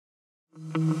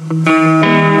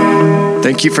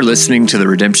Thank you for listening to the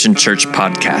Redemption Church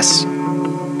podcast.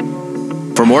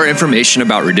 For more information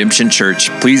about Redemption Church,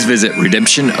 please visit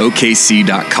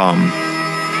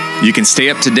redemptionokc.com. You can stay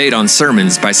up to date on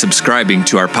sermons by subscribing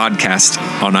to our podcast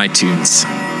on iTunes.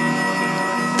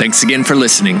 Thanks again for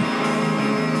listening.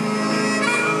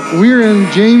 We're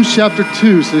in James chapter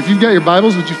 2. So if you've got your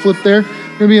Bibles, would you flip there? We're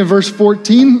going to be in verse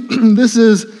 14. This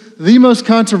is the most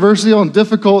controversial and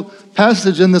difficult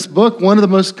passage in this book, one of the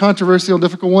most controversial and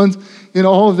difficult ones in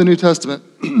all of the New Testament.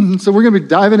 So we're going to be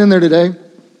diving in there today. And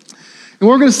what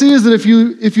we're going to see is that if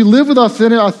you live with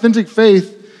authentic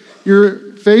faith,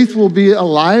 your faith will be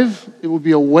alive, it will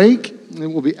be awake, it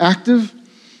will be active,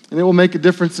 and it will make a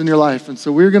difference in your life. And so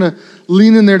we're going to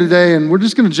lean in there today, and we're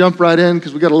just going to jump right in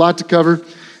because we've got a lot to cover.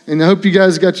 And I hope you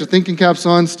guys got your thinking caps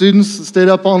on. Students that stayed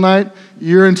up all night,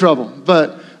 you're in trouble.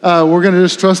 But we're going to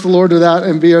just trust the Lord with that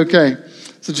and be okay.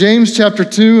 So James chapter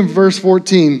 2 and verse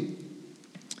 14.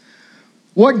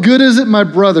 What good is it, my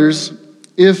brothers,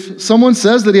 if someone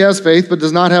says that he has faith but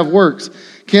does not have works?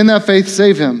 Can that faith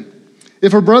save him?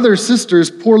 If a brother or sister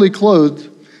is poorly clothed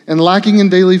and lacking in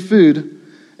daily food,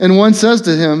 and one says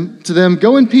to them,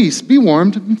 go in peace, be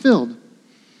warmed and filled,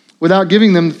 without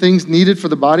giving them the things needed for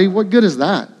the body, what good is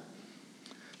that?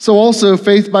 So also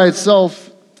faith by itself,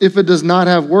 if it does not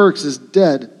have works, is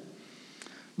dead.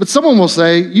 But someone will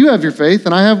say, you have your faith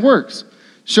and I have works.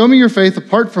 Show me your faith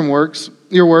apart from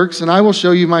your works, and I will show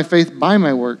you my faith by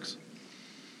my works.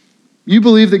 You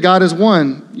believe that God is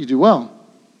one, you do well.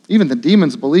 Even the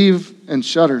demons believe and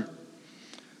shudder.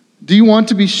 Do you want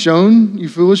to be shown, you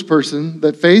foolish person,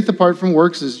 that faith apart from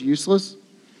works is useless?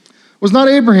 Was not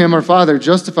Abraham our father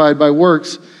justified by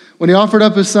works when he offered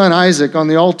up his son Isaac on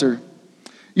the altar?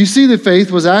 You see that faith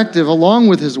was active along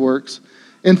with his works,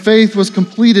 and faith was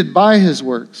completed by his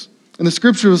works. And the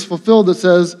scripture was fulfilled that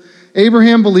says,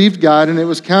 Abraham believed God, and it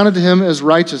was counted to him as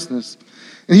righteousness,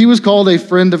 and he was called a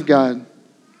friend of God.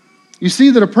 You see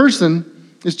that a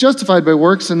person is justified by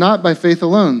works and not by faith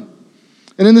alone.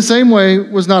 And in the same way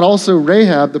was not also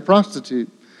Rahab the prostitute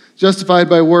justified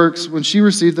by works when she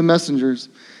received the messengers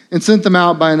and sent them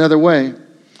out by another way?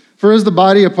 For as the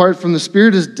body apart from the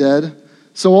spirit is dead,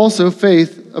 so also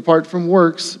faith apart from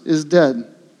works is dead.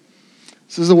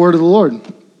 This is the word of the Lord.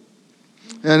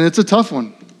 And it's a tough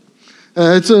one.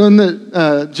 It's one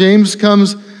that James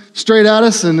comes straight at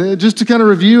us. And just to kind of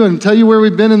review and tell you where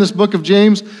we've been in this book of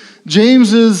James,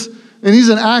 James is, and he's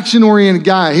an action-oriented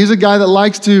guy. He's a guy that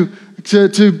likes to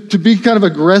be kind of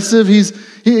aggressive. He's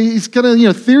kind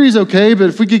of, theory's okay, but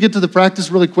if we could get to the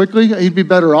practice really quickly, he'd be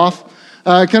better off.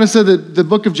 I kind of said that the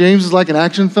book of James is like an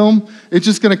action film. It's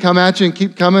just going to come at you and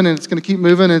keep coming, and it's going to keep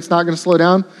moving, and it's not going to slow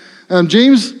down.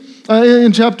 James,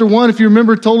 in chapter 1, if you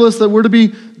remember, told us that we're to be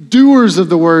doers of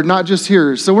the word, not just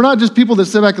hearers. So we're not just people that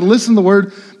sit back and listen to the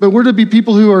word, but we're to be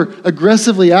people who are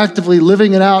aggressively, actively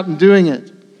living it out and doing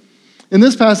it. In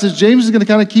this passage, James is going to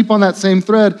kind of keep on that same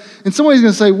thread. In some ways, he's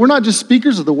going to say, we're not just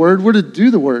speakers of the word, we're to do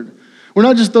the word. We're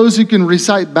not just those who can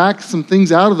recite back some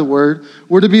things out of the word,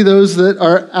 we're to be those that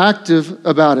are active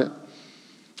about it.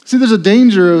 See, there's a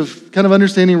danger of kind of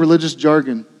understanding religious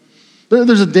jargon.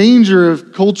 There's a danger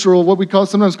of what we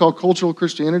sometimes call cultural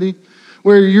Christianity,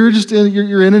 where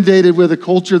you're inundated with a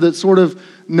culture that sort of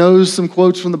knows some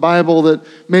quotes from the Bible, that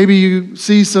maybe you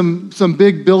see some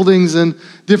big buildings in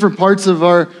different parts of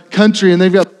our country, and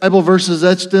they've got Bible verses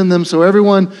etched in them, so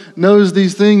everyone knows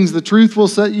these things. The truth will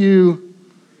set you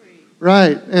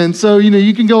right. And so,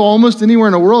 you can go almost anywhere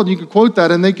in the world, you could quote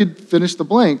that, and they could finish the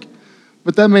blank.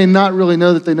 But that may not really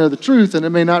know that they know the truth, and it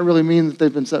may not really mean that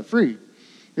they've been set free.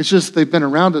 It's just they've been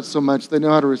around it so much, they know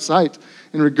how to recite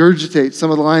and regurgitate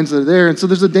some of the lines that are there. And so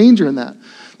there's a danger in that.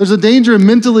 There's a danger in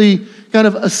mentally kind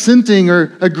of assenting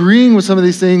or agreeing with some of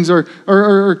these things, or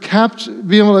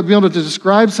being able to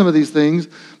describe some of these things,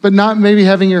 but not maybe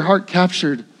having your heart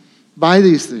captured by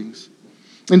these things.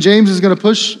 And James is going to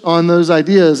push on those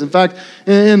ideas. In fact,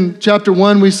 in chapter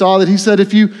 1, we saw that he said,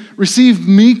 if you receive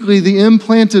meekly the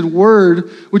implanted word,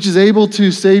 which is able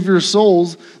to save your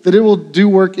souls, that it will do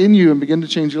work in you and begin to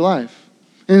change your life.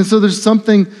 And so there's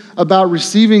something about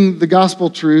receiving the gospel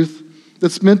truth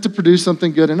that's meant to produce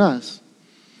something good in us.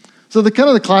 So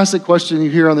the classic question you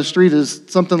hear on the street is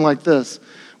something like this.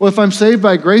 Well, if I'm saved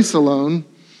by grace alone,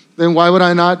 then why would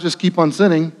I not just keep on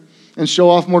sinning and show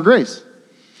off more grace?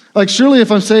 Like, surely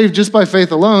if I'm saved just by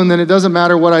faith alone, then it doesn't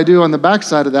matter what I do on the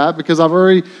backside of that, because I've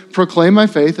already proclaimed my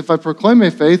faith. If I proclaim my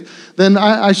faith, then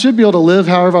I should be able to live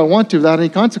however I want to without any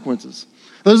consequences.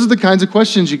 Those are the kinds of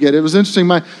questions you get. It was interesting.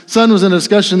 My son was in a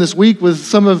discussion this week with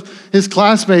some of his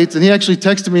classmates, and he actually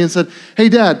texted me and said, hey,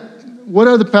 Dad, what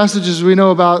are the passages we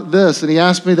know about this? And he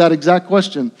asked me that exact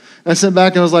question. And I sent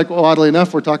back and I was like, well, oddly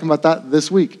enough, we're talking about that this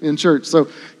week in church. So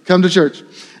come to church.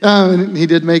 And he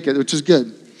did make it, which is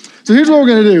good. So here's what we're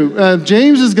going to do.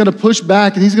 James is going to push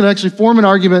back, and he's going to actually form an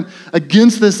argument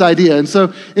against this idea. And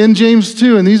so in James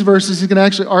 2, in these verses, he's going to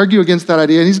actually argue against that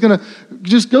idea. And he's going to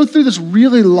just go through this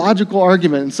really logical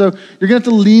argument. And so you're going to have to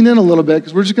lean in a little bit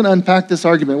because we're just going to unpack this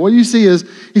argument. What you see is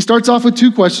he starts off with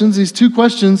two questions. These two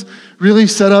questions really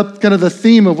set up kind of the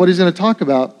theme of what he's going to talk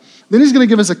about. Then he's going to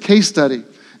give us a case study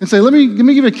and say, let me give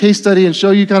you a case study and show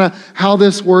you kind of how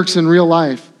this works in real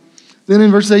life. Then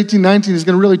in verses 18, 19, he's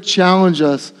going to really challenge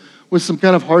us with some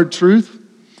kind of hard truth.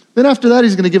 Then after that,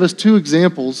 he's going to give us two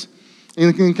examples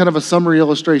in kind of a summary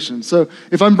illustration. So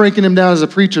if I'm breaking him down as a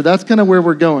preacher, that's kind of where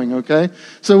we're going, okay?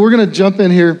 So we're going to jump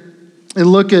in here and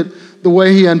look at the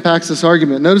way he unpacks this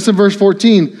argument. Notice in verse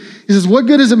 14, he says, what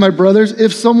good is it, my brothers,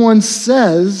 if someone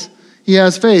says he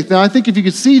has faith? Now, I think if you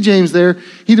could see James there,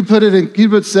 he'd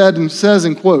put said and says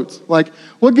in quotes. Like,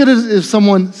 what good is it if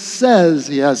someone says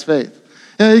he has faith?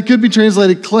 And it could be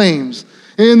translated claims.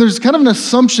 And there's kind of an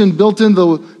assumption built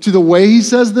into the way he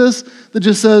says this that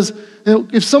just says,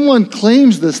 if someone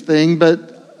claims this thing,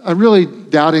 but I'm really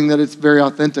doubting that it's very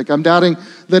authentic. I'm doubting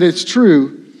that it's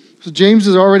true. So James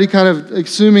is already kind of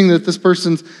assuming that this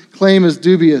person's claim is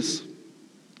dubious.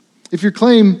 If your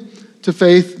claim to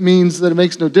faith means that it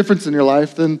makes no difference in your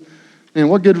life, then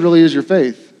what good really is your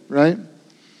faith, right?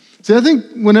 See, I think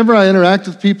whenever I interact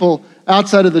with people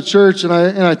outside of the church and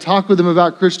I talk with them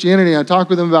about Christianity, I talk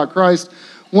with them about Christ,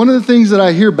 one of the things that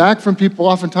I hear back from people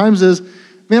oftentimes is,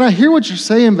 man, I hear what you're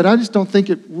saying, but I just don't think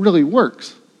it really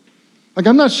works. Like,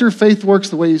 I'm not sure faith works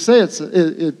the way you say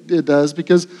it does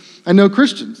because I know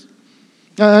Christians.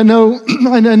 I know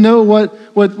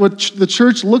what the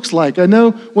church looks like. I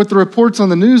know what the reports on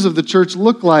the news of the church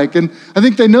look like. And I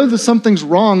think they know that something's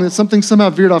wrong, that something somehow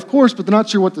veered off course, but they're not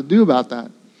sure what to do about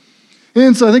that.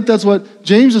 And so I think that's what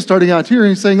James is starting out here.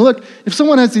 He's saying, look, if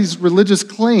someone has these religious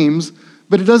claims,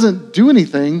 but it doesn't do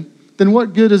anything, then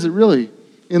what good is it really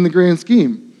in the grand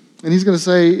scheme? And he's going to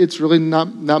say it's really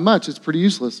not much. It's pretty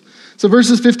useless. So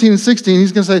verses 15 and 16,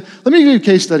 he's going to say, let me give you a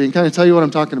case study and kind of tell you what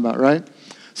I'm talking about, right?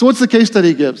 So what's the case study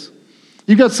he gives?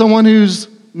 You've got someone who's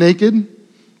naked,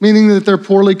 meaning that they're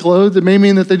poorly clothed. It may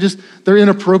mean that they're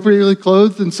inappropriately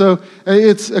clothed. And so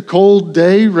it's a cold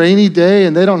day, rainy day,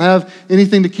 and they don't have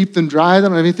anything to keep them dry. They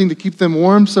don't have anything to keep them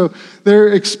warm. So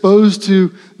they're exposed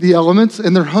to the elements,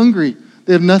 and they're hungry.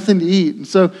 They have nothing to eat. And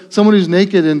so someone who's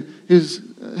naked and who's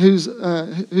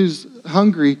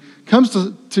hungry comes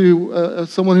to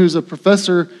someone who's a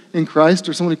professor in Christ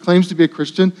or someone who claims to be a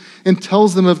Christian and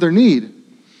tells them of their need.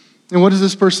 And what does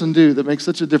this person do that makes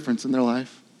such a difference in their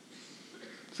life?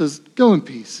 It says, go in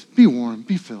peace, be warm,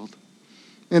 be filled.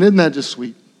 And isn't that just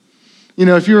sweet?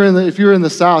 If you were in the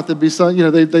South, it'd be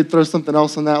they'd throw something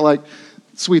else on that, like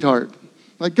sweetheart.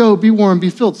 Like, go, be warm, be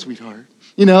filled, sweetheart.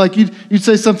 Like you'd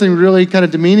say something really kind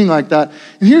of demeaning like that.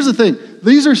 And here's the thing.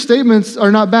 These statements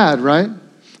are not bad, right?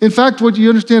 In fact, what you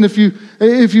understand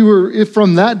if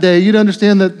from that day, you'd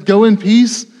understand that go in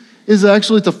peace is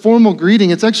actually, it's a formal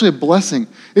greeting. It's actually a blessing.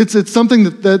 It's something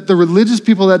that the religious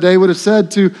people that day would have said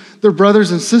to their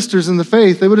brothers and sisters in the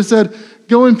faith. They would have said,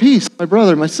 go in peace, my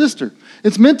brother, my sister.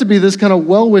 It's meant to be this kind of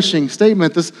well-wishing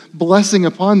statement, this blessing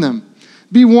upon them.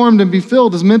 Be warmed and be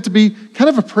filled is meant to be kind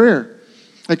of a prayer.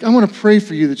 Like, I want to pray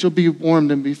for you that you'll be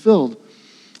warmed and be filled.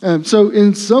 So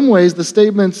in some ways, the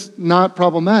statement's not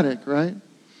problematic, right?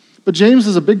 But James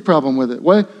has a big problem with it.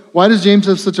 Why does James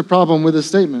have such a problem with this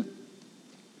statement?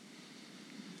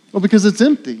 Well, because it's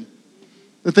empty.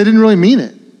 That they didn't really mean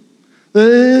it.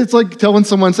 It's like telling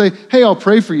someone, say, hey, I'll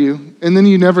pray for you, and then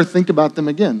you never think about them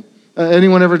again.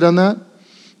 Anyone ever done that?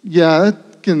 Yeah,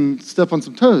 that can step on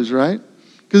some toes, right?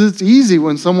 Because it's easy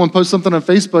when someone posts something on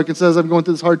Facebook and says, I'm going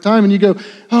through this hard time, and you go,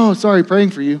 oh, sorry, praying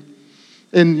for you.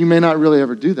 And you may not really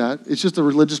ever do that. It's just a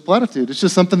religious platitude. It's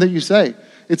just something that you say.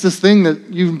 It's this thing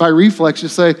that you, by reflex,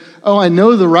 just say, oh, I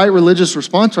know the right religious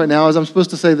response right now is I'm supposed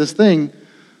to say this thing,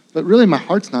 but really my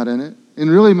heart's not in it. And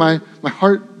really my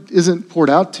heart isn't poured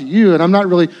out to you, and I'm not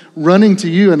really running to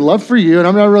you in love for you, and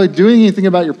I'm not really doing anything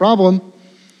about your problem.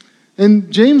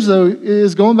 And James, though,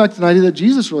 is going back to an idea that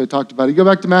Jesus really talked about. You go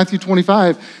back to Matthew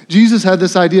 25. Jesus had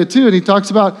this idea, too, and he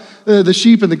talks about the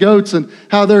sheep and the goats and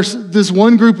how there's this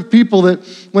one group of people that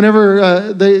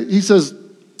whenever he says,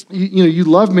 you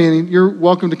love me and you're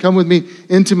welcome to come with me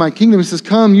into my kingdom. He says,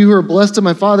 come, you who are blessed of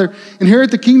my Father,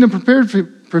 inherit the kingdom prepared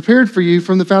for you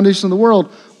from the foundation of the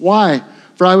world. Why?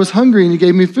 For I was hungry and you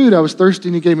gave me food. I was thirsty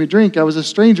and you gave me drink. I was a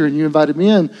stranger and you invited me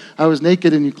in. I was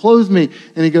naked and you clothed me.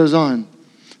 And he goes on.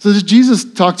 So Jesus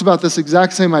talks about this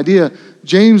exact same idea.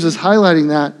 James is highlighting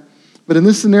that. But in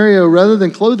this scenario, rather than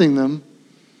clothing them,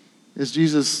 as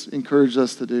Jesus encouraged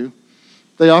us to do,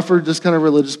 they offered this kind of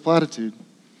religious platitude.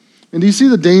 And do you see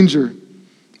the danger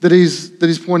that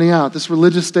he's pointing out? This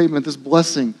religious statement, this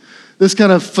blessing, this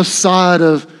kind of facade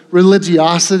of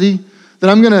religiosity, that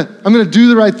I'm gonna do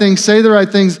the right things, say the right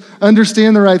things,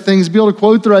 understand the right things, be able to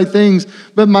quote the right things,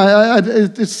 but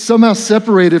it's somehow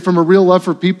separated from a real love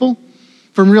for people,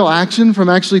 from real action, from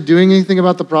actually doing anything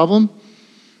about the problem.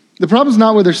 The problem's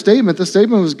not with their statement. The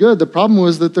statement was good. The problem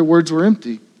was that their words were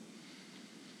empty.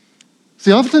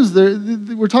 See, oftentimes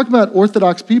we're talking about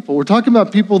Orthodox people. We're talking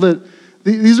about people that,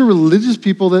 these are religious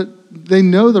people that they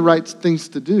know the right things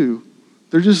to do.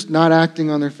 They're just not acting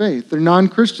on their faith. They're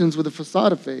non-Christians with a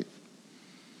facade of faith.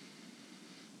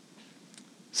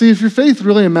 See, if your faith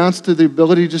really amounts to the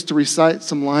ability just to recite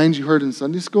some lines you heard in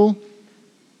Sunday school,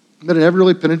 but it never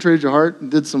really penetrated your heart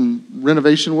and did some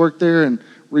renovation work there and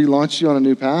relaunched you on a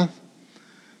new path,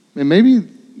 and maybe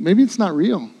it's not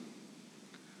real.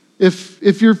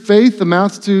 If your faith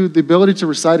amounts to the ability to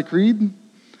recite a creed,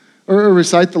 or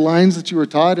recite the lines that you were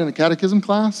taught in a catechism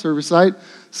class, or recite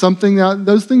something,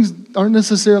 those things aren't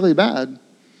necessarily bad.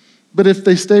 But if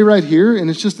they stay right here and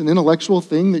it's just an intellectual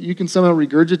thing that you can somehow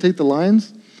regurgitate the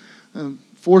lines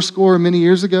 80 many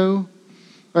years ago,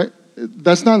 right?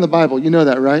 That's not in the Bible. You know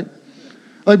that, right?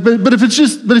 Like, but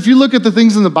if you look at the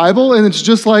things in the Bible and it's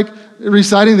just like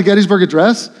reciting the Gettysburg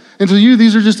Address, and to you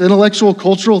these are just intellectual,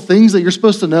 cultural things that you're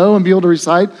supposed to know and be able to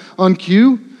recite on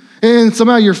cue, and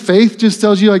somehow your faith just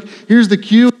tells you, like, here's the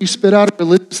cue, you spit out a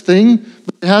religious thing,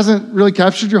 but it hasn't really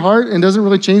captured your heart and doesn't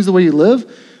really change the way you live.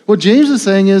 What James is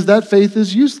saying is that faith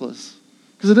is useless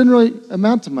because it didn't really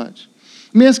amount to much.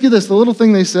 Let me ask you this, the little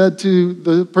thing they said to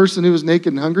the person who was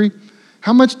naked and hungry,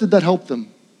 how much did that help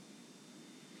them?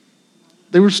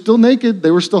 They were still naked,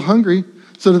 they were still hungry.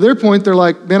 So to their point, they're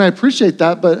like, man, I appreciate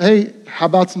that, but hey, how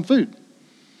about some food?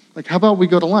 Like, how about we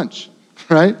go to lunch,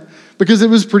 right? Because it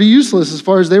was pretty useless as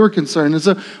far as they were concerned. And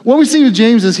so what we see with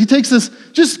James is he takes this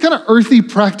just kind of earthy,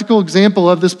 practical example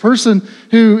of this person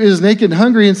who is naked and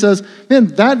hungry and says, man,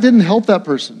 that didn't help that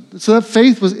person. So that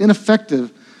faith was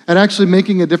ineffective at actually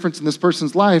making a difference in this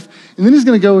person's life. And then he's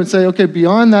going to go and say, okay,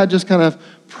 beyond that just kind of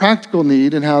practical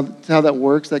need and how that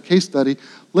works, that case study,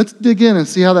 let's dig in and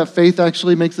see how that faith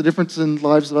actually makes a difference in the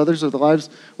lives of others or the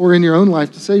lives or in your own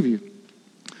life to save you.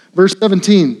 Verse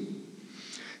 17,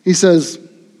 he says,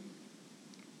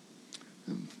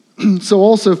 so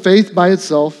also faith by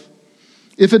itself,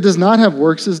 if it does not have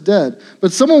works, is dead.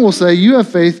 But someone will say, you have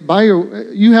faith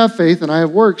and I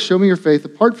have works. Show me your faith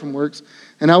apart from works,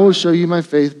 and I will show you my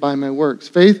faith by my works.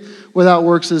 Faith without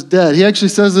works is dead. He actually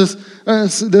says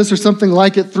this or something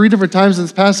like it 3 different times in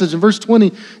this passage. In verse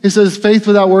 20, he says faith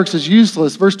without works is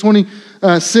useless. Verse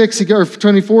 26 or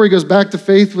 24, he goes back to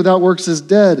faith without works is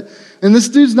dead. And this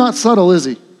dude's not subtle, is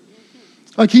he?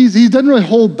 Like he doesn't really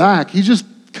hold back. He's just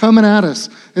coming at us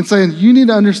and saying, you need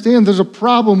to understand there's a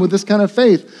problem with this kind of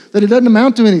faith, that it doesn't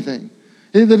amount to anything,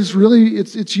 that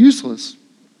it's useless.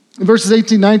 In verses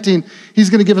 18, 19, he's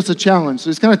going to give us a challenge. So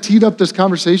he's kind of teed up this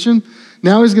conversation.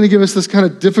 Now he's going to give us this kind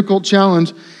of difficult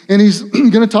challenge, and he's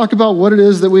going to talk about what it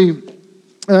is that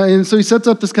and so he sets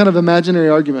up this kind of imaginary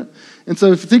argument. And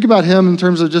so if you think about him in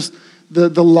terms of just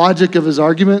the logic of his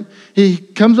argument, he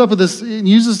comes up with this and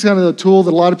uses kind of the tool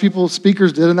that a lot of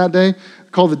speakers did in that day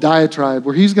called the diatribe,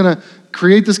 where he's going to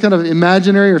create this kind of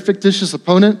imaginary or fictitious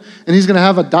opponent, and he's going to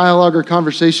have a dialogue or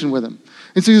conversation with him.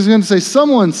 And so he's going to say,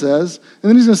 someone says, and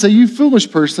then he's going to say, you foolish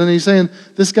person. And he's saying,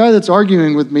 this guy that's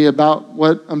arguing with me about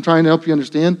what I'm trying to help you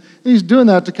understand, and he's doing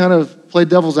that to kind of play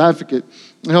devil's advocate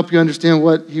and help you understand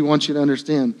what he wants you to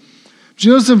understand. But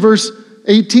you notice in verse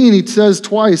 18, he says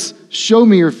twice, show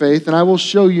me your faith, and I will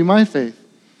show you my faith.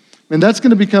 And that's going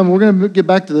to become, we're going to get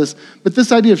back to this, but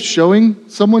this idea of showing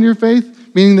someone your faith,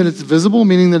 meaning that it's visible,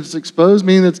 meaning that it's exposed,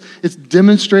 meaning that it's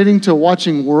demonstrating to a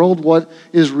watching world what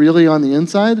is really on the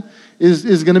inside,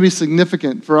 is going to be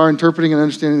significant for our interpreting and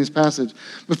understanding this passage.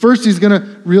 But first, he's going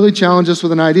to really challenge us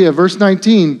with an idea. Verse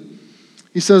 19,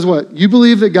 he says what? You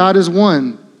believe that God is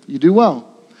one. You do well.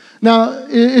 Now,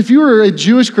 if you were a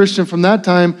Jewish Christian from that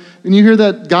time, and you hear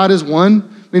that God is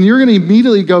one, then you're going to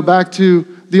immediately go back to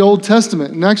the Old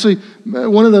Testament. And actually,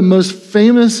 one of the most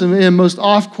famous and most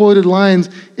oft-quoted lines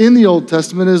in the Old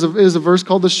Testament is a verse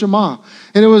called the Shema.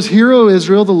 And it was, Hear, O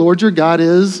Israel, the Lord your God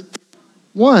is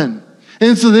one.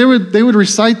 And so they would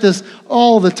recite this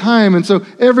all the time. And so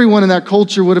everyone in that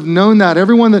culture would have known that.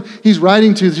 Everyone that he's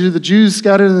writing to the Jews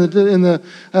scattered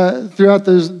throughout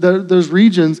those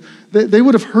regions, they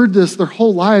would have heard this their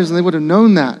whole lives, and they would have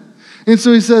known that. And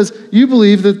so he says, you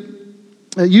believe that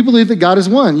You believe that God is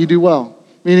one. You do well.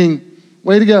 Meaning,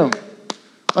 way to go.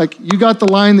 Like, you got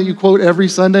the line that you quote every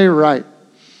Sunday right.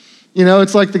 You know,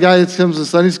 it's like the guy that comes to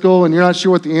Sunday school and you're not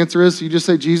sure what the answer is, so you just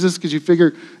say Jesus because you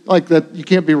figure like that you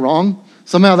can't be wrong.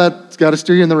 Somehow that's got to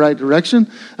steer you in the right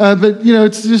direction. But, you know,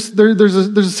 it's just there's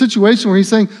a situation where he's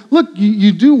saying, look,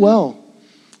 you do well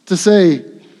to say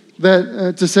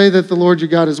that the Lord your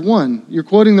God is one. You're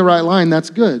quoting the right line. That's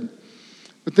good.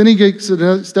 But then he takes it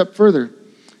a step further.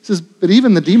 He says, but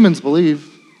even the demons believe.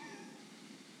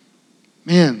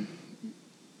 Man,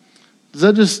 does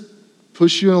that just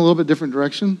push you in a little bit different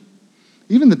direction?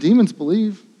 Even the demons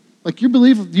believe. Like, you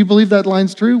believe that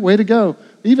line's true? Way to go.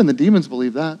 Even the demons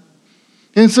believe that.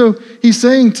 And so he's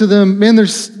saying to them, man,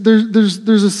 there's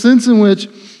a sense in which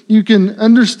you can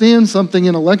understand something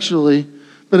intellectually,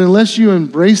 but unless you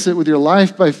embrace it with your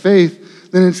life by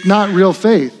faith, then it's not real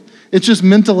faith. It's just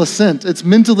mental assent. It's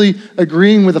mentally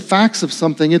agreeing with the facts of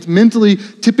something. It's mentally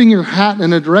tipping your hat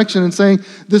in a direction and saying,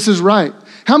 this is right.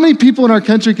 How many people in our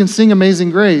country can sing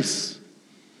Amazing Grace?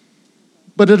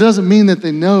 But it doesn't mean that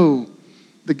they know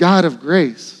the God of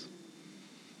grace.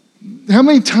 How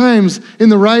many times in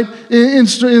the right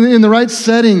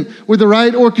setting, with the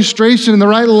right orchestration and the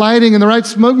right lighting and the right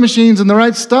smoke machines and the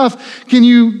right stuff, can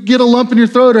you get a lump in your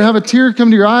throat or have a tear come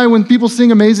to your eye when people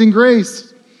sing Amazing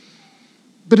Grace?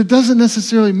 But it doesn't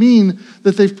necessarily mean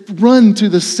that they've run to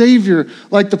the Savior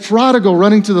like the prodigal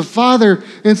running to the Father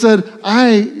and said,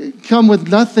 I come with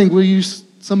nothing. Will you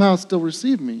somehow still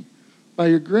receive me by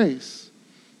your grace?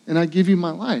 And I give you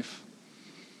my life.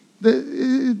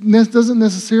 It doesn't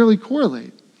necessarily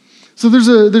correlate. So there's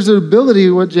an ability,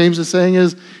 what James is saying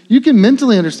is, you can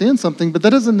mentally understand something, but that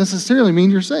doesn't necessarily mean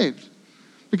you're saved.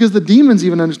 Because the demons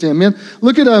even understand. Man,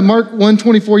 look at Mark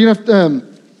 1:24. You have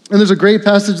and there's a great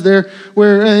passage there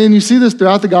where, and you see this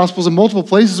throughout the Gospels in multiple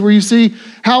places, where you see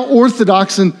how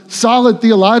orthodox and solid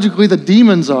theologically the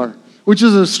demons are, which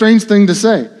is a strange thing to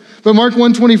say. But Mark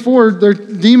 1:24, their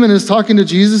demon is talking to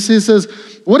Jesus. He says,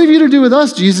 what have you to do with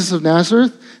us, Jesus of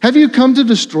Nazareth? Have you come to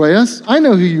destroy us? I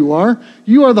know who you are.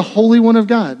 You are the Holy One of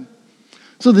God.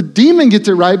 So the demon gets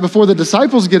it right before the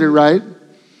disciples get it right.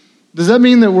 Does that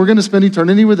mean that we're going to spend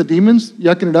eternity with the demons,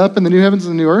 yucking it up in the new heavens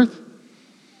and the new earth?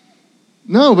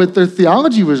 No, but their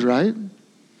theology was right.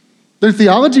 Their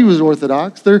theology was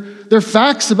orthodox. Their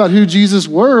facts about who Jesus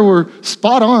were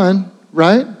spot on,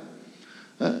 right?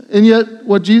 And yet,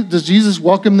 does Jesus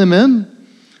welcome them in?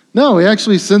 No, he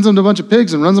actually sends them to a bunch of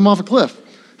pigs and runs them off a cliff,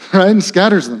 right, and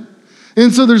scatters them.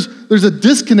 And so there's a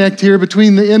disconnect here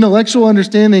between the intellectual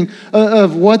understanding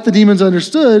of what the demons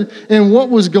understood and what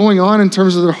was going on in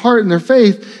terms of their heart and their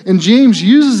faith. And James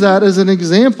uses that as an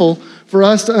example for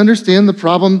us to understand the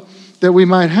problem that we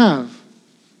might have.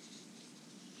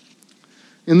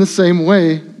 In the same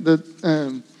way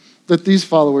that these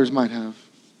followers might have.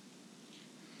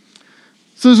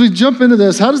 So as we jump into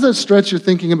this, how does that stretch your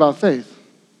thinking about faith?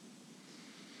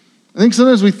 I think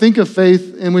sometimes we think of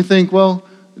faith and we think, well,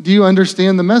 do you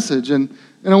understand the message? And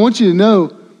I want you to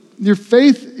know, your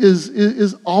faith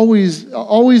is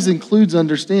always includes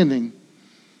understanding,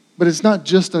 but it's not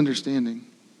just understanding.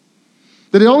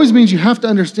 That it always means you have to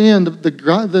understand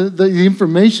the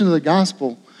information of the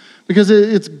gospel, because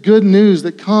it's good news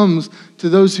that comes to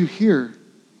those who hear.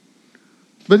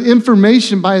 But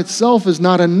information by itself is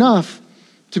not enough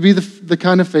to be the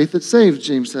kind of faith that saves,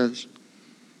 James says.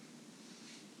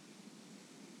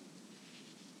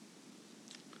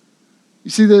 You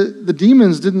see, the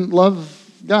demons didn't love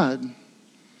God.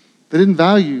 They didn't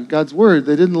value God's word.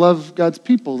 They didn't love God's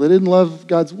people. They didn't love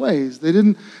God's ways. They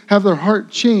didn't have their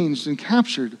heart changed and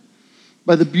captured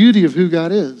by the beauty of who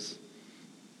God is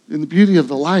and the beauty of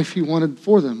the life he wanted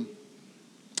for them.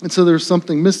 And so there's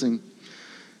something missing.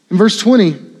 In verse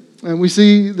 20, we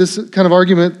see this kind of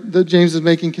argument that James is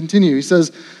making continue. He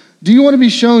says, do you want to be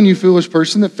shown, you foolish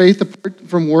person, that faith apart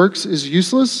from works is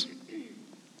useless?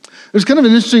 There's kind of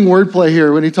an interesting wordplay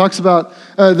here when he talks about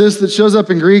this that shows up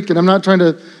in Greek, and I'm not trying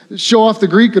to show off the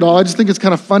Greek at all. I just think it's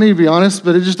kind of funny, to be honest,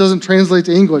 but it just doesn't translate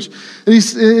to English. And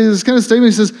his kind of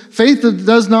statement, he says, faith that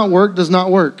does not work does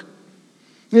not work.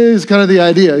 Is kind of the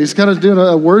idea. He's kind of doing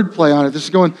a wordplay on it.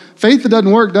 Just going, faith that doesn't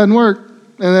work doesn't work.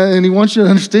 And he wants you to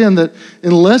understand that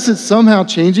unless it's somehow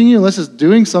changing you, unless it's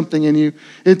doing something in you,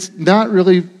 it's not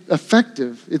really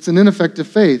effective. It's an ineffective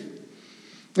faith.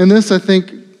 And this, I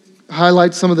think,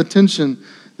 highlights some of the tension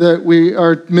that we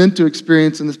are meant to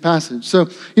experience in this passage. So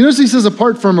you notice he says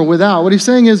apart from or without. What he's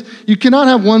saying is you cannot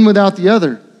have one without the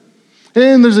other.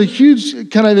 And there's a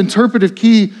huge kind of interpretive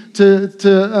key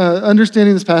to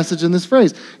understanding this passage in this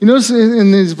phrase. You notice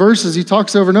in these verses, he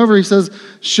talks over and over. He says,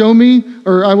 show me,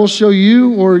 or I will show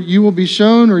you, or you will be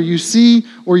shown, or you see,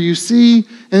 or you see.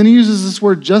 And then he uses this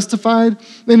word justified.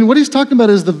 And what he's talking about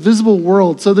is the visible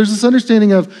world. So there's this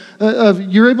understanding of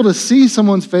you're able to see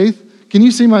someone's faith. Can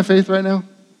you see my faith right now?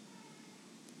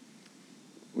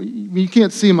 You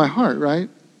can't see my heart, right?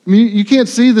 I mean, you can't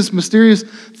see this mysterious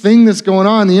thing that's going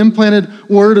on, the implanted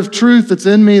word of truth that's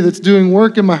in me, that's doing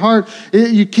work in my heart.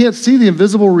 You can't see the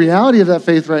invisible reality of that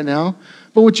faith right now.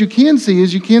 But what you can see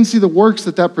is you can see the works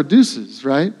that produces,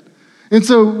 right? And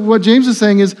so what James is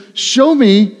saying is, show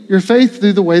me your faith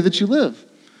through the way that you live.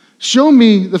 Show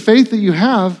me the faith that you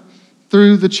have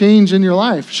through the change in your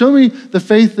life. Show me the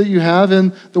faith that you have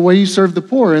in the way you serve the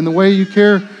poor, in the way you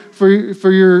care for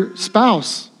your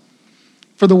spouse,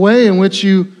 for the way in which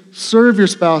you serve your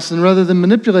spouse and rather than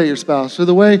manipulate your spouse, or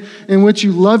the way in which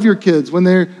you love your kids when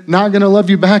they're not going to love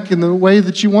you back in the way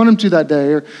that you want them to that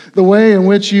day, or the way in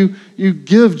which you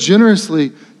give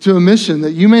generously to a mission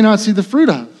that you may not see the fruit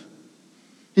of.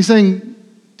 He's saying,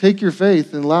 take your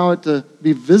faith and allow it to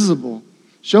be visible.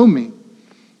 Show me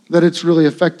that it's really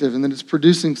effective and that it's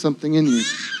producing something in you.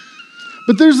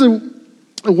 But there's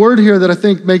a word here that I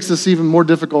think makes this even more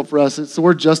difficult for us. It's the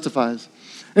word justifies.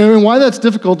 And why that's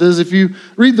difficult is if you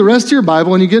read the rest of your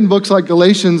Bible and you get in books like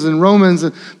Galatians and Romans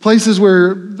and places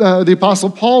where the Apostle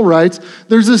Paul writes,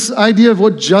 there's this idea of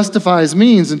what justifies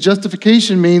means and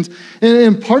justification means.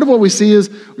 And part of what we see is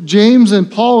James and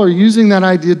Paul are using that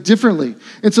idea differently.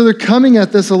 And so they're coming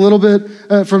at this a little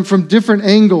bit from different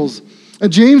angles.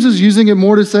 James is using it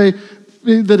more to say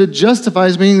that it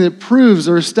justifies, meaning that it proves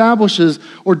or establishes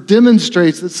or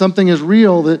demonstrates that something is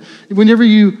real, that whenever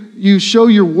you show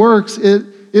your works, it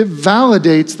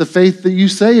validates the faith that you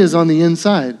say is on the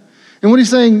inside. And what he's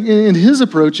saying in his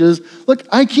approach is, look,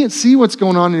 I can't see what's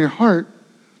going on in your heart,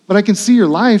 but I can see your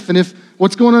life. And if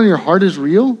what's going on in your heart is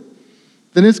real,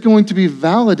 then it's going to be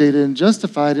validated and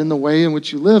justified in the way in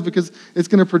which you live because it's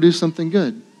going to produce something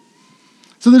good.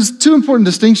 So there's two important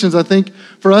distinctions, I think,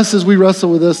 for us as we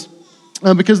wrestle with this,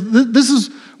 because this is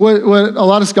what a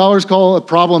lot of scholars call a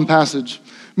problem passage.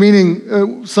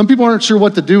 Meaning, some people aren't sure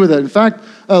what to do with it. In fact,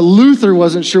 Luther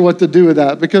wasn't sure what to do with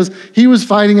that because he was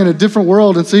fighting in a different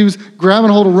world. And so he was grabbing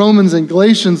hold of Romans and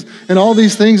Galatians and all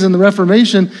these things in the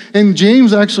Reformation. And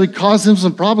James actually caused him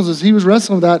some problems as he was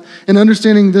wrestling with that and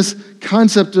understanding this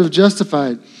concept of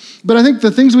justified. But I think the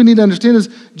things we need to understand is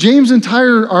James'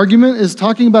 entire argument is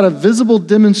talking about a visible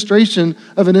demonstration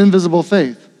of an invisible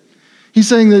faith. He's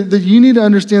saying that you need to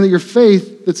understand that your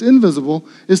faith that's invisible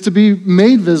is to be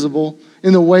made visible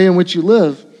in the way in which you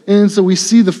live. And so we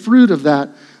see the fruit of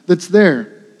that's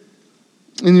there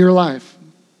in your life.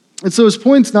 And so his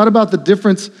point's not about the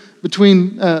difference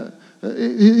between,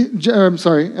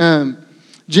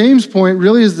 James' point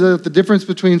really is the difference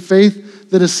between faith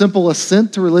that is simple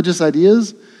assent to religious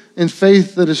ideas and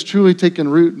faith that has truly taken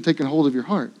root and taken hold of your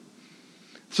heart.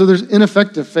 So there's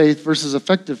ineffective faith versus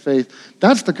effective faith.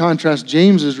 That's the contrast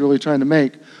James is really trying to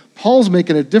make. Paul's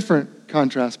making a different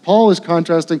contrast. Paul is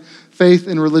contrasting faith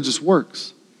and religious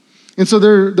works. And so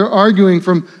they're arguing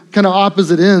from kind of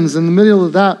opposite ends. In the middle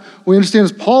of that, we understand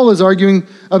as Paul is arguing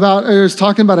about, or is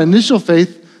talking about initial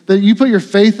faith, that you put your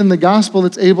faith in the gospel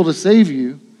that's able to save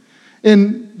you.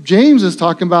 And James is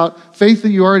talking about faith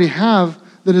that you already have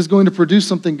that is going to produce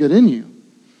something good in you.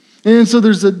 And so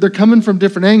they're coming from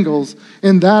different angles,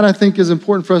 and that, I think, is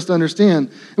important for us to understand.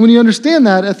 And when you understand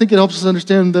that, I think it helps us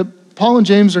understand that Paul and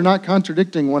James are not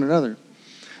contradicting one another.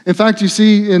 In fact, you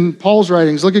see in Paul's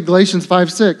writings, look at Galatians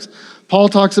 5:6. Paul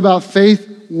talks about faith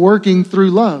working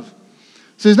through love.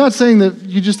 So he's not saying that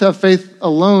you just have faith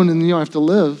alone and you don't have to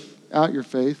live out your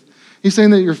faith. He's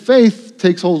saying that your faith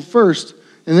takes hold first,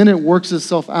 and then it works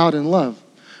itself out in love.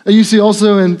 And you see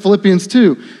also in Philippians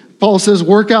 2, Paul says,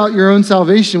 work out your own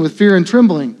salvation with fear and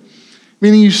trembling.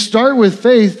 Meaning you start with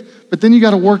faith, but then you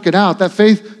got to work it out. That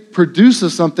faith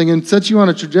produces something and sets you on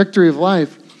a trajectory of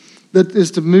life that is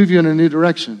to move you in a new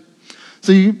direction.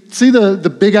 So you see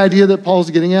the big idea that Paul's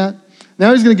getting at?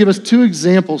 Now he's going to give us two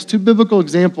biblical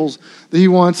examples that he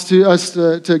wants us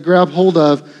to grab hold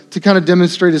of to kind of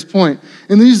demonstrate his point.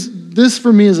 And this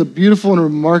for me is a beautiful and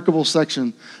remarkable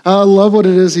section. I love what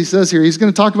it is he says here. He's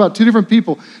going to talk about two different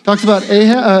people. Talks about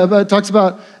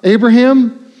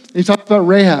Abraham, and he talks about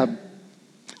Rahab.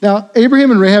 Now,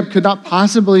 Abraham and Rahab could not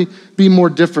possibly be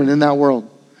more different in that world.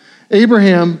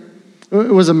 Abraham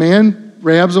was a man,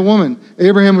 Rahab's a woman.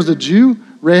 Abraham was a Jew,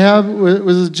 Rahab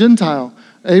was a Gentile.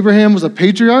 Abraham was a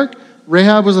patriarch,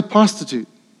 Rahab was a prostitute.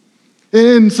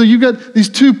 And so you've got these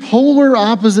two polar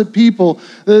opposite people,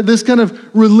 this kind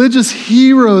of religious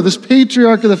hero, this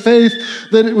patriarch of the faith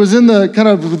that was in the kind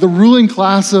of the ruling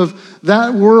class of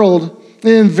that world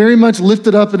and very much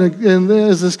lifted up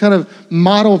as this kind of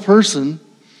model person.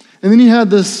 And then you had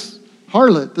this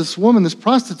harlot, this woman, this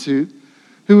prostitute,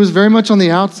 who was very much on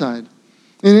the outside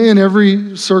in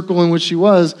every circle in which she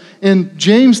was. And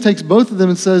James takes both of them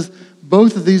and says,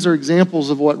 both of these are examples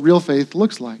of what real faith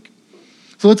looks like.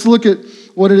 So let's look at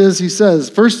what it is he says.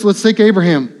 First, let's take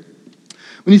Abraham.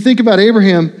 When you think about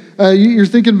Abraham, you're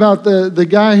thinking about the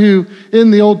guy who,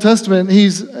 in the Old Testament,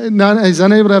 he's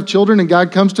unable to have children, and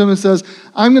God comes to him and says,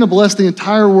 I'm going to bless the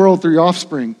entire world through your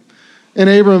offspring. And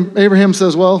Abraham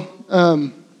says, well,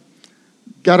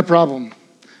 got a problem.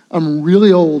 I'm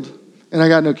really old, and I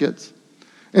got no kids.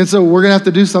 And so we're going to have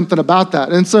to do something about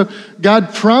that. And so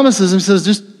God promises him, says,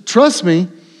 just trust me,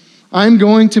 I'm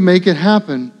going to make it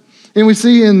happen. And we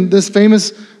see in this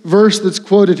famous verse that's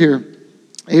quoted here,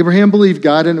 Abraham believed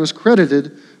God and it was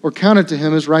credited or counted to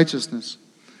him as righteousness.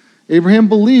 Abraham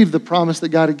believed the promise that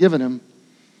God had given him.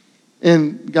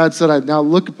 And God said, I now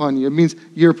look upon you. It means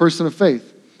you're a person of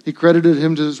faith. He credited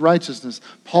him to his righteousness.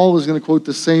 Paul is going to quote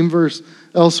the same verse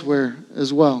elsewhere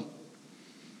as well.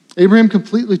 Abraham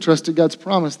completely trusted God's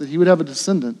promise that he would have a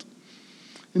descendant.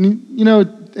 And you know,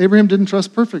 Abraham didn't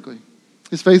trust perfectly.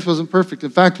 His faith wasn't perfect. In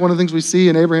fact, one of the things we see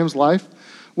in Abraham's life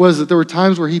was that there were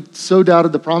times where he so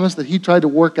doubted the promise that he tried to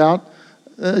work out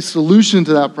a solution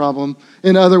to that problem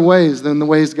in other ways than the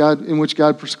ways in which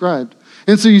God prescribed.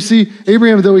 And so you see,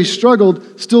 Abraham, though he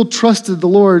struggled, still trusted the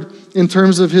Lord in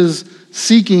terms of his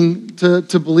seeking to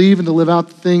believe and to live out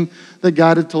the thing that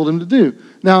God had told him to do.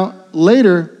 Now,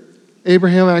 later,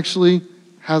 Abraham actually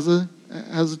has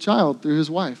a child through his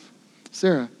wife,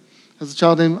 Sarah. Has a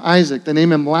child named Isaac. They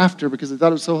named him Laughter because they thought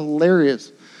it was so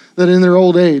hilarious that in their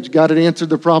old age, God had answered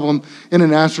the problem in a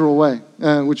natural way,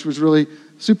 which was really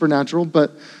supernatural.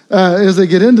 But as they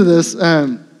get into this,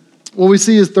 what we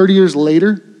see is 30 years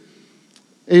later,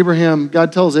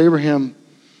 God tells Abraham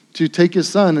to take his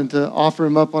son and to offer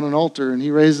him up on an altar. And he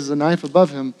raises a knife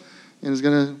above him and is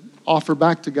going to offer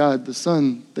back to God the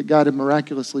son that God had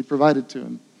miraculously provided to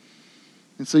him.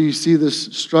 And so you see this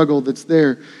struggle that's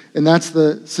there. And that's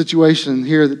the situation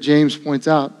here that James points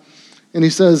out. And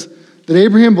he says that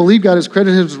Abraham believed God is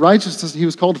credited his righteousness, and he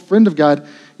was called a friend of God.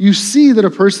 You see that a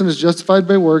person is justified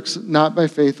by works, not by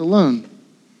faith alone.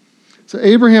 So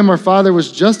Abraham, our father,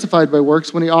 was justified by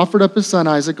works when he offered up his son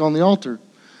Isaac on the altar.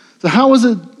 So how was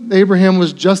it Abraham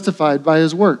was justified by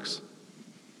his works?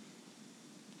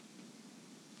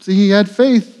 See, he had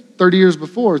faith 30 years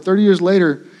before. 30 years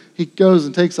later, he goes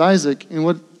and takes Isaac. And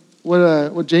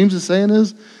what James is saying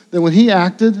is that when he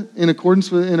acted in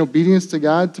accordance with, in obedience to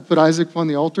God to put Isaac upon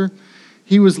the altar,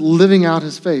 he was living out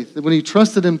his faith. That when he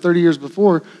trusted him 30 years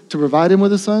before to provide him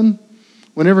with a son,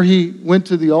 whenever he went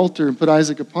to the altar and put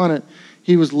Isaac upon it,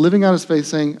 he was living out his faith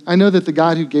saying, I know that the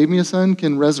God who gave me a son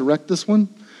can resurrect this one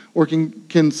or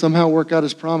can somehow work out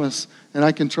his promise, and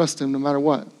I can trust him no matter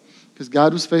what. Because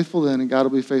God was faithful then and God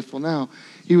will be faithful now.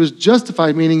 He was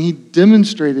justified, meaning he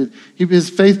demonstrated, his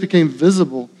faith became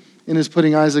visible in his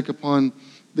putting Isaac upon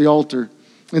the altar.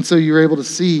 And so you were able to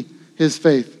see his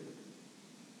faith.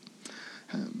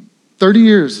 30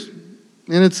 years.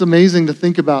 And it's amazing to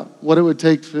think about what it would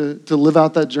take to live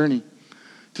out that journey.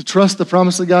 To trust the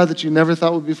promise of God that you never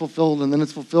thought would be fulfilled, and then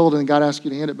it's fulfilled, and God asks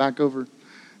you to hand it back over.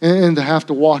 And to have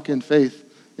to walk in faith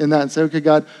in that and say, okay,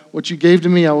 God, what you gave to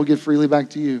me, I will give freely back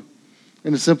to you.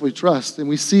 And to simply trust. And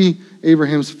we see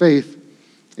Abraham's faith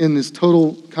in his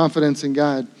total confidence in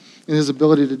God and his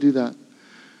ability to do that.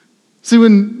 See,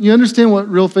 when you understand what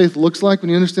real faith looks like, when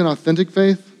you understand authentic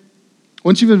faith,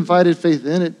 once you've invited faith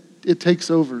in, it takes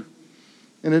over.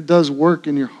 And it does work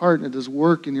in your heart, and it does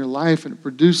work in your life, and it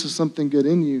produces something good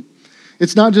in you.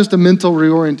 It's not just a mental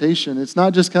reorientation. It's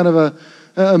not just kind of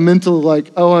a mental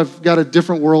like, oh, I've got a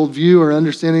different worldview or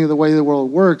understanding of the way the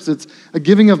world works. It's a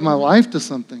giving of my life to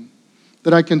something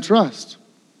that I can trust.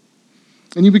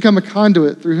 And you become a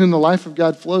conduit through whom the life of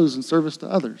God flows in service to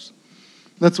others.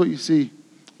 That's what you see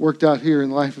worked out here in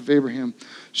the life of Abraham.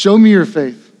 Show me your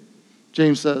faith,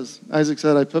 James says. Abraham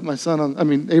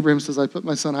says, I put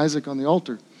my son Isaac on the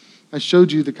altar. I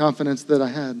showed you the confidence that I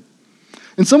had.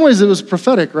 In some ways, it was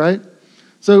prophetic, right?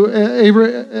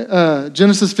 So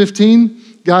Genesis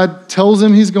 15, God tells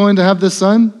him he's going to have this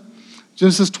son.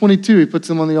 Genesis 22, he puts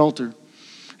him on the altar.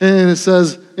 And it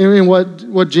says, and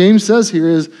what James says here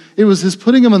is, it was his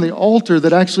putting him on the altar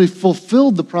that actually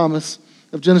fulfilled the promise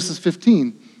of Genesis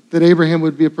 15, that Abraham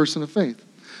would be a person of faith.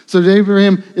 So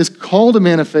Abraham is called a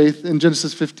man of faith in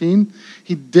Genesis 15.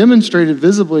 He demonstrated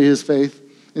visibly his faith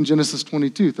in Genesis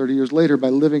 22, 30 years later, by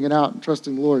living it out and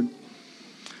trusting the Lord.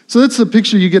 So that's the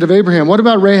picture you get of Abraham. What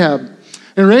about Rahab?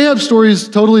 And Rahab's story is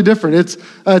totally different.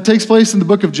 It takes place in the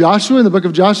book of Joshua. In the book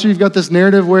of Joshua, you've got this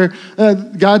narrative where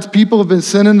God's people have been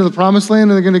sent into the promised land,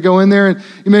 and they're going to go in there. And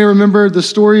you may remember the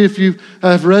story if you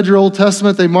have read your Old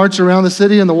Testament. They march around the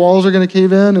city, and the walls are going to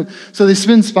cave in. And so they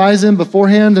send spies in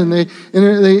beforehand, and they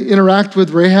interact with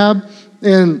Rahab.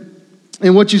 And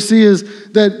what you see is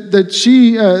that as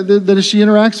she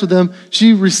interacts with them,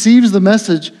 she receives the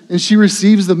message, and she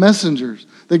receives the messengers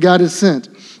that God has sent.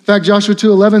 In fact, Joshua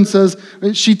 2:11 says,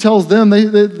 she tells them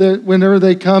that whenever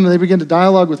they come and they begin to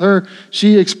dialogue with her,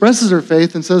 she expresses her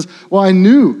faith and says, well, I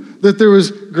knew that there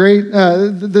was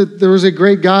a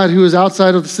great God who was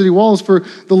outside of the city walls. For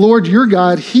the Lord your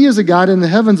God, he is a God in the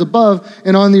heavens above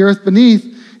and on the earth beneath.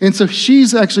 And so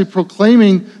she's actually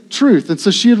proclaiming truth. And so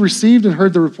she had received and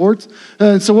heard the reports.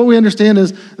 And so what we understand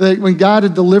is that when God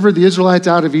had delivered the Israelites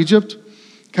out of Egypt,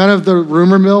 kind of the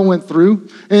rumor mill went through,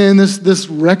 and this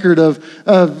record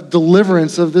of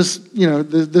deliverance of this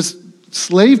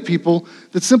slave people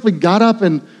that simply got up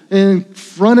and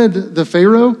confronted the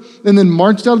Pharaoh and then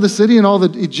marched out of the city, and all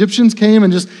the Egyptians came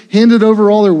and just handed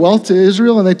over all their wealth to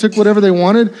Israel, and they took whatever they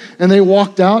wanted and they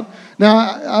walked out.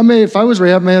 Now, if I was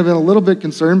Rahab, I may have been a little bit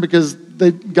concerned because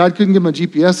God couldn't give them a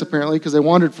GPS apparently because they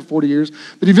wandered for 40 years.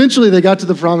 But eventually they got to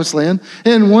the promised land,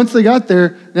 and once they got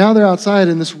there, now they're outside,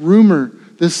 and this rumor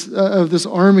of this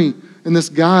army and this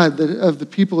God of the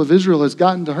people of Israel has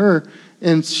gotten to her,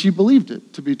 and she believed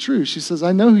it to be true. She says,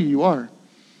 I know who you are.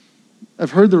 I've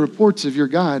heard the reports of your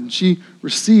God. And she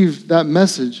received that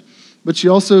message, but she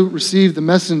also received the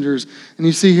messengers. And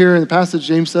you see here in the passage,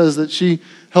 James says that she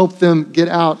helped them get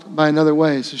out by another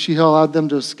way. So she allowed them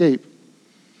to escape.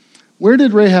 Where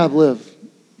did Rahab live?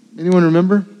 Anyone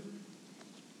remember?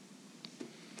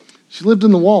 She lived in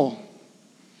the wall.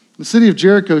 The city of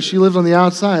Jericho, she lived on the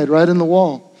outside, right in the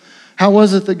wall. How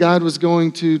was it that God was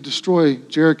going to destroy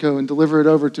Jericho and deliver it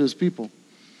over to his people?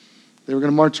 They were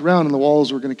going to march around and the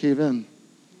walls were going to cave in.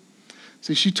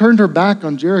 See, she turned her back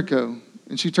on Jericho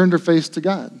and she turned her face to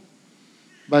God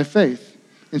by faith.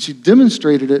 And she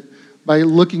demonstrated it by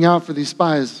looking out for these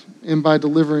spies and by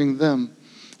delivering them.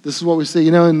 This is what we see.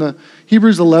 In the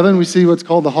Hebrews 11, we see what's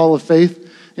called the Hall of Faith.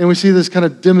 And we see this kind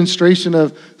of demonstration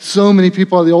of so many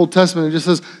people of the Old Testament. It just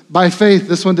says, by faith,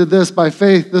 this one did this. By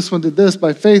faith, this one did this.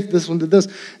 By faith, this one did this.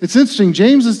 It's interesting.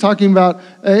 James is talking about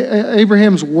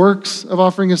Abraham's works of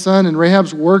offering a son and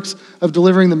Rahab's works of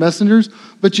delivering the messengers.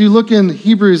 But you look in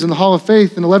Hebrews in the Hall of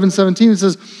Faith in 11:17, it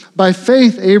says, by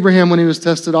faith, Abraham, when he was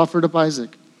tested, offered up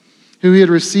Isaac, who he had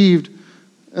received,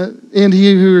 and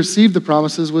he who received the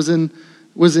promises was in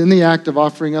the act of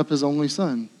offering up his only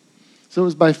son. So it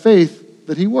was by faith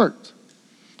that he worked.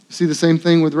 You see the same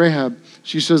thing with Rahab.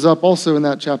 She shows up also in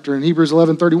that chapter in Hebrews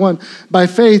 11:31. By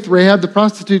faith, Rahab the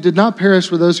prostitute did not perish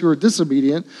with those who were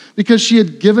disobedient because she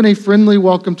had given a friendly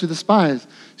welcome to the spies.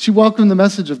 She welcomed the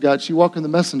message of God. She welcomed the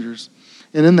messengers.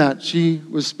 And in that, she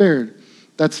was spared.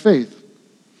 That's faith.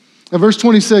 Now, verse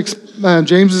 26,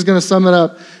 James is going to sum it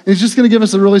up. And he's just going to give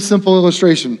us a really simple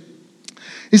illustration.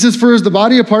 He says, for as the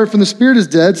body apart from the spirit is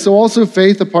dead, so also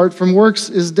faith apart from works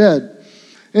is dead.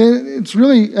 And it's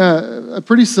really a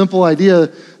pretty simple idea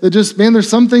that just, there's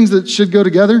some things that should go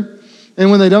together, and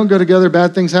when they don't go together,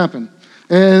 bad things happen.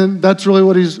 And that's really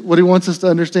what he wants us to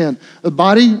understand. The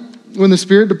body, when the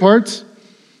spirit departs,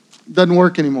 doesn't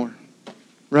work anymore,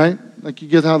 right? Like, you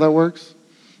get how that works?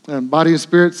 Body and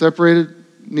spirit separated,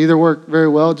 neither work very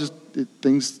well,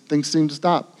 things seem to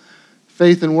stop.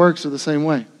 Faith and works are the same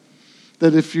way.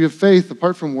 That if you have faith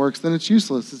apart from works, then it's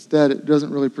useless, it's dead, it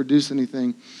doesn't really produce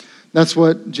anything. That's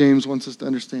what James wants us to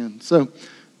understand. So,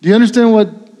 do you understand what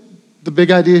the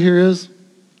big idea here is?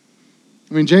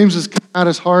 James has come at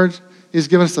us hard. He's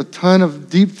given us a ton of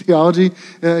deep theology.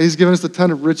 He's given us a ton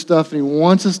of rich stuff, and he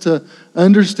wants us to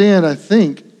understand, I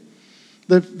think,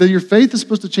 that your faith is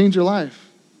supposed to change your life.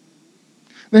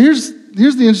 Now, here's the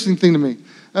interesting thing to me.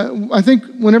 I think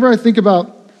whenever I think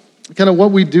about kind of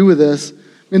what we do with this,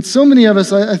 and so many of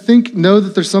us, I think, know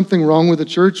that there's something wrong with the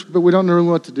church, but we don't know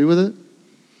what to do with it.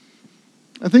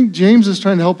 I think James is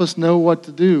trying to help us know what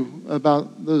to do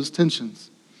about those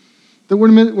tensions. That we're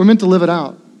meant to live it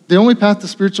out. The only path to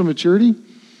spiritual maturity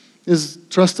is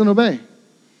trust and obey.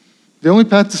 The only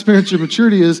path to spiritual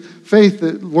maturity is faith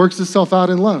that works itself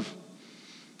out in love.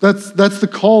 That's the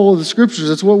call of the scriptures.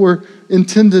 That's what we're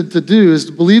intended to do, is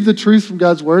to believe the truth from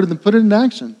God's word and then put it into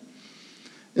action.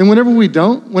 And whenever we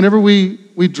don't, whenever we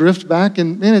drift back,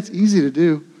 and it's easy to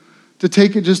do, to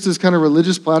take it just as kind of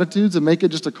religious platitudes and make it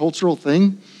just a cultural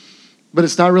thing, but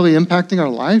it's not really impacting our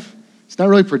life. it's not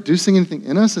really producing anything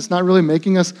in us, it's not really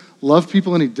making us love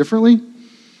people any differently,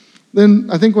 then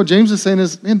I think what James is saying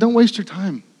is, man, don't waste your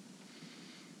time.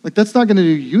 Like, that's not going to do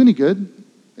you any good.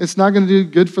 It's not going to do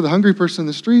good for the hungry person in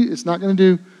the street. It's not going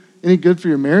to do any good for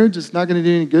your marriage. It's not going to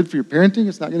do any good for your parenting.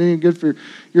 It's not going to do any good for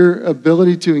your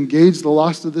ability to engage the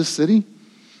lost of this city.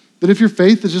 That if your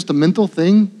faith is just a mental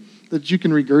thing, that you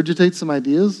can regurgitate some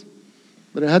ideas,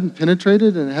 but it hadn't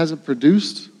penetrated and it hasn't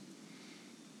produced,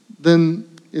 then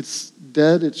it's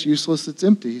dead, it's useless, it's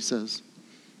empty, he says.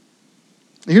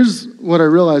 Here's what I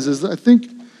realize is that I think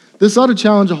this ought to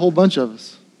challenge a whole bunch of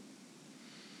us.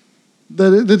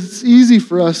 That it's easy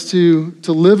for us to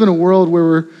live in a world where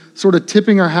we're sort of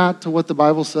tipping our hat to what the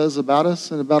Bible says about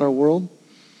us and about our world,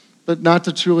 but not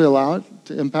to truly allow it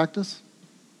to impact us,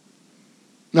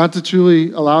 not to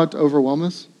truly allow it to overwhelm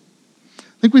us.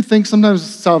 I think we think sometimes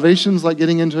salvation's like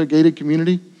getting into a gated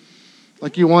community.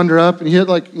 Like you wander up and you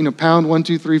hit pound 1,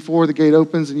 2, 3, 4, the gate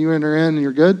opens and you enter in and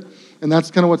you're good. And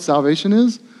that's kind of what salvation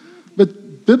is.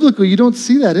 But biblically, you don't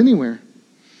see that anywhere.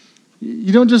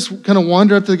 You don't just kind of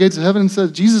wander up to the gates of heaven and say,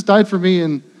 Jesus died for me.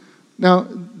 And now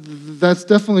that's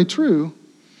definitely true,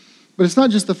 but it's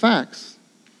not just the facts.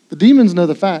 The demons know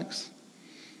the facts.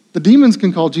 The demons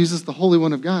can call Jesus the Holy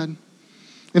One of God.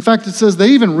 In fact, it says they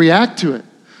even react to it.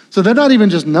 So they're not even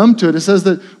just numb to it. It says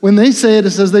that when they say it,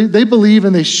 it says they believe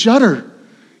and they shudder.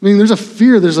 I mean, there's a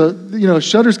fear. There's a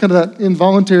shudder's kind of that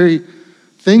involuntary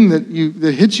thing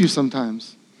that hits you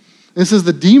sometimes. And it says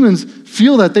the demons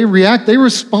feel that. They react. They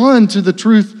respond to the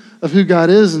truth of who God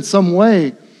is in some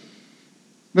way.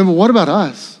 Remember, what about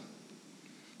us?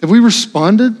 Have we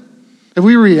responded? Have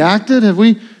we reacted? Have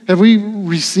we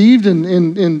received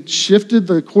and shifted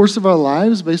the course of our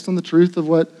lives based on the truth of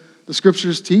what the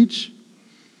scriptures teach?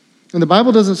 And the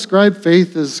Bible doesn't describe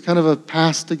faith as kind of a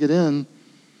pass to get in.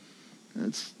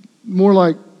 It's more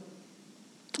like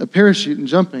a parachute and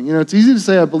jumping. It's easy to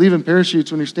say I believe in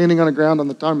parachutes when you're standing on the ground on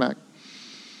the tarmac.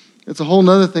 It's a whole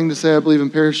other thing to say I believe in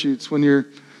parachutes when you're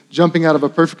jumping out of a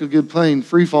perfectly good plane,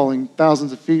 free-falling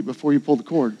thousands of feet before you pull the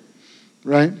cord,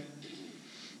 right?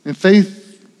 And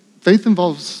faith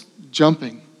involves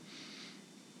jumping.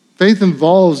 Faith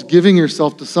involves giving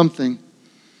yourself to something.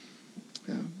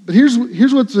 But here's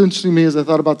what's interesting to me as I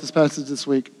thought about this passage this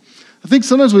week. I think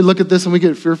sometimes we look at this and we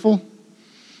get fearful.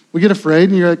 We get afraid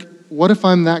and you're like, what if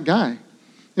I'm that guy?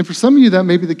 And for some of you, that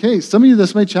may be the case. Some of you,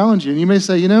 this may challenge you. And you may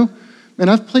say, man,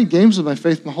 I've played games with my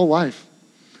faith my whole life.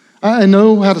 I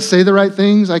know how to say the right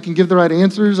things. I can give the right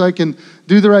answers. I can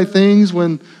do the right things.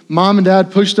 When mom and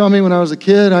dad pushed on me when I was a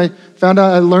kid, I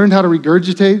learned how to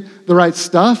regurgitate the right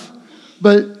stuff.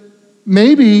 But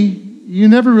maybe you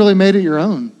never really made it your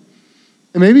own.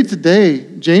 And maybe today,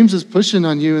 James is pushing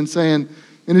on you and saying,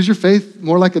 and is your faith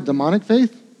more like a demonic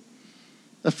faith?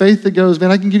 A faith that goes, man,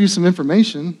 I can give you some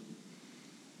information,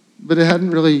 but it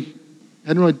hadn't really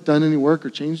done any work or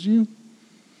changed you?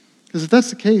 Because if that's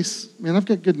the case, man, I've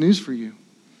got good news for you.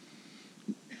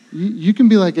 You can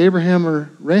be like Abraham or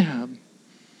Rahab.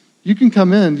 You can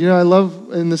come in. I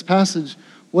love in this passage,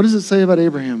 what does it say about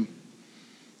Abraham?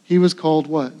 He was called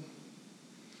what?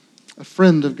 A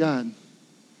friend of God.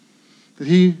 That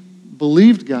he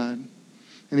believed God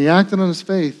and he acted on his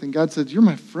faith, and God said, you're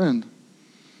my friend.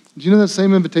 Do you know that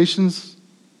same invitation's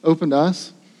open to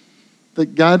us?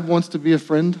 That God wants to be a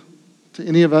friend to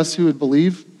any of us who would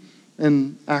believe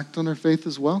and act on our faith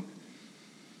as well?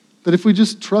 That if we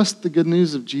just trust the good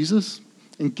news of Jesus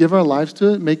and give our lives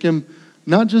to it, make him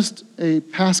not just a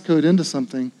passcode into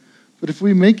something, but if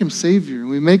we make him Savior, and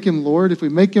we make him Lord, if we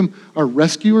make him our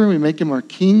rescuer, and we make him our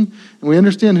King, and we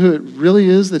understand who it really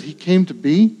is that he came to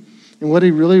be, and what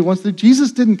he really wants to do.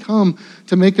 Jesus didn't come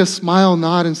to make us smile,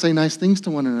 nod, and say nice things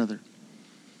to one another.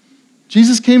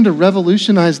 Jesus came to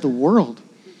revolutionize the world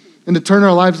and to turn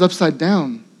our lives upside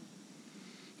down.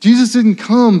 Jesus didn't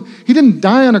come, he didn't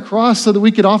die on a cross so that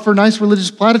we could offer nice religious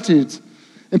platitudes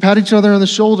and pat each other on the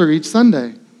shoulder each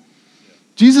Sunday.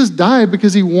 Jesus died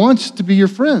because he wants to be your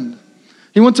friend.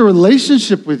 He wants a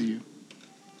relationship with you.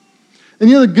 And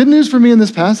the good news for me in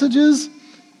this passage is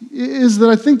that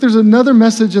I think there's another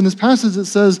message in this passage that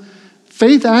says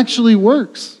faith actually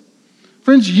works.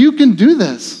 Friends, you can do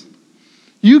this.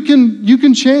 You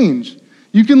can change.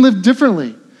 You can live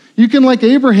differently. You can, like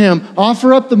Abraham,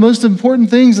 offer up the most important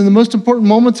things and the most important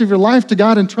moments of your life to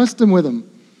God and trust him with them.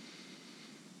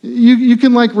 You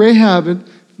can, like Rahab, in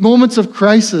moments of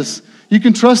crisis, you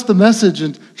can trust the message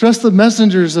and trust the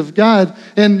messengers of God,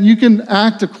 and you can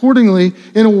act accordingly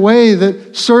in a way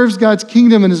that serves God's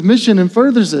kingdom and his mission and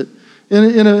furthers it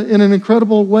in an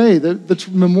incredible way that's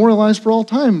memorialized for all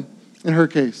time in her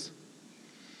case.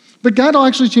 But God will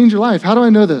actually change your life. How do I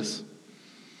know this?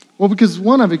 Well, because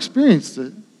one, I've experienced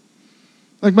it.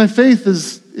 Like my faith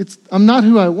I'm not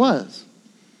who I was.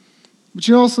 But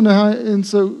you also know how, and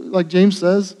so like James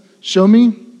says, show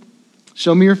me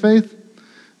your faith.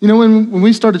 You know, when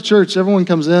we start a church, everyone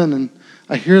comes in and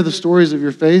I hear the stories of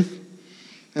your faith.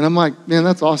 And I'm like, man,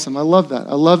 that's awesome. I love that.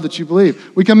 I love that you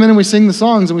believe. We come in and we sing the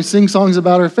songs and we sing songs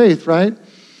about our faith, right?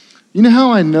 You know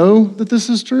how I know that this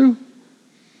is true?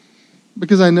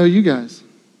 Because I know you guys.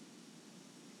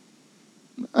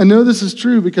 I know this is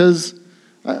true because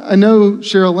I know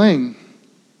Cheryl Lang.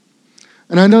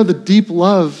 And I know the deep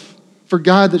love for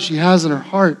God that she has in her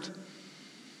heart.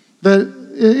 That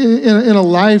in a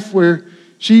life where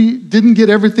she didn't get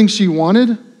everything she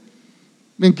wanted,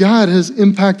 God has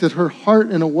impacted her heart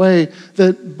in a way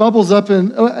that bubbles up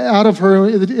out of her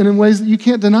in ways that you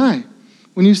can't deny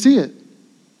when you see it.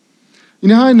 You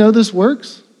know how I know this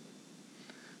works?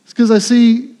 It's because I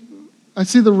see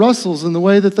the Russells and the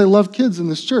way that they love kids in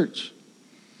this church.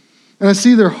 And I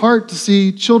see their heart to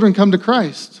see children come to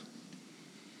Christ.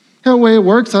 The way it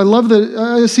works, I love that.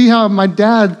 I see how my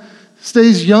dad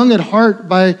stays young at heart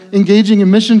by engaging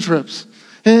in mission trips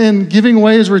and giving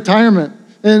away his retirement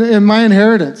and my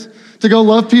inheritance to go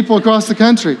love people across the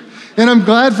country. And I'm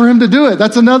glad for him to do it.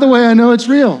 That's another way I know it's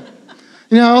real.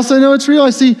 You know, I also know it's real.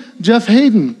 I see Jeff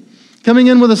Hayden coming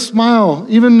in with a smile,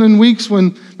 even in weeks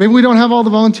when maybe we don't have all the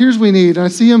volunteers we need. And I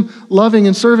see him loving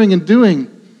and serving and doing.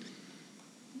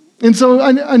 And so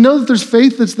I know that there's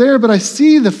faith that's there, but I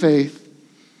see the faith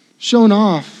shown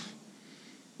off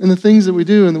in the things that we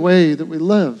do and the way that we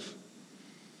live.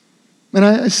 And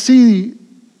I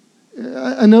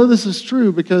know this is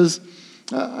true because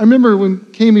I remember when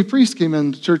Kami Priest came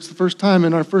into church the first time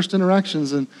in our first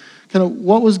interactions and kind of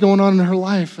what was going on in her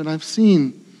life. And I've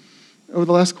seen over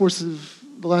the last course of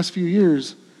the last few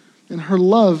years and her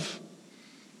love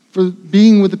for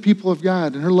being with the people of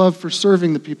God and her love for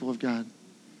serving the people of God.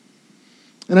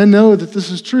 And I know that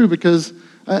this is true because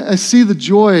I see the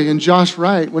joy in Josh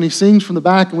Wright when he sings from the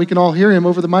back and we can all hear him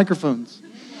over the microphones,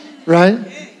 right?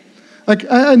 Like,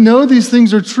 I know these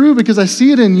things are true because I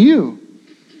see it in you.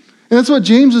 And that's what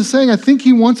James is saying. I think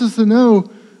he wants us to know,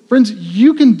 friends,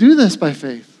 you can do this by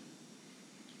faith.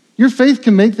 Your faith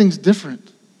can make things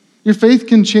different. Your faith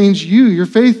can change you. Your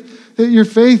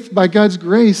faith by God's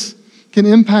grace can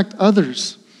impact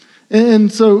others.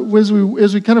 And so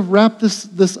as we kind of wrap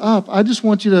this up, I just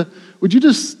want you to, would you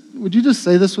just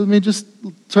say this with me? Just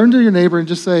turn to your neighbor and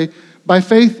just say, by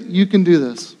faith, you can do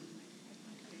this.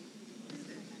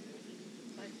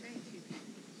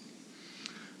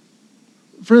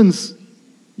 Friends,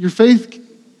 your faith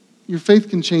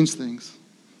can change things.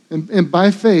 And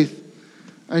by faith,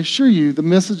 I assure you, the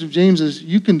message of James is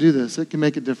you can do this. It can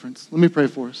make a difference. Let me pray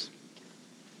for us.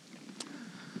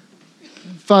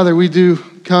 Father, we do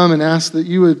come and ask that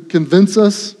you would convince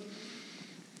us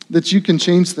that you can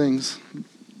change things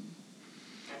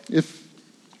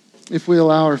if we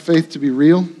allow our faith to be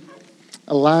real,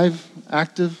 alive,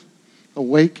 active,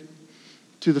 awake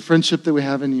to the friendship that we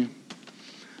have in you.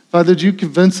 Father, would you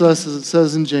convince us, as it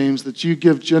says in James, that you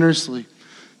give generously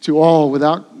to all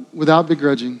without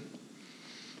begrudging,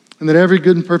 and that every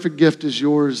good and perfect gift is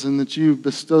yours, and that you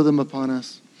bestow them upon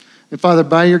us. And Father,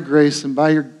 by your grace and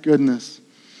by your goodness,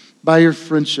 by your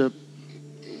friendship,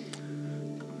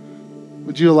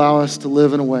 would you allow us to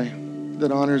live in a way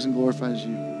that honors and glorifies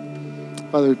you?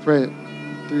 Father, we pray it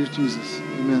through Jesus.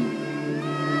 Amen.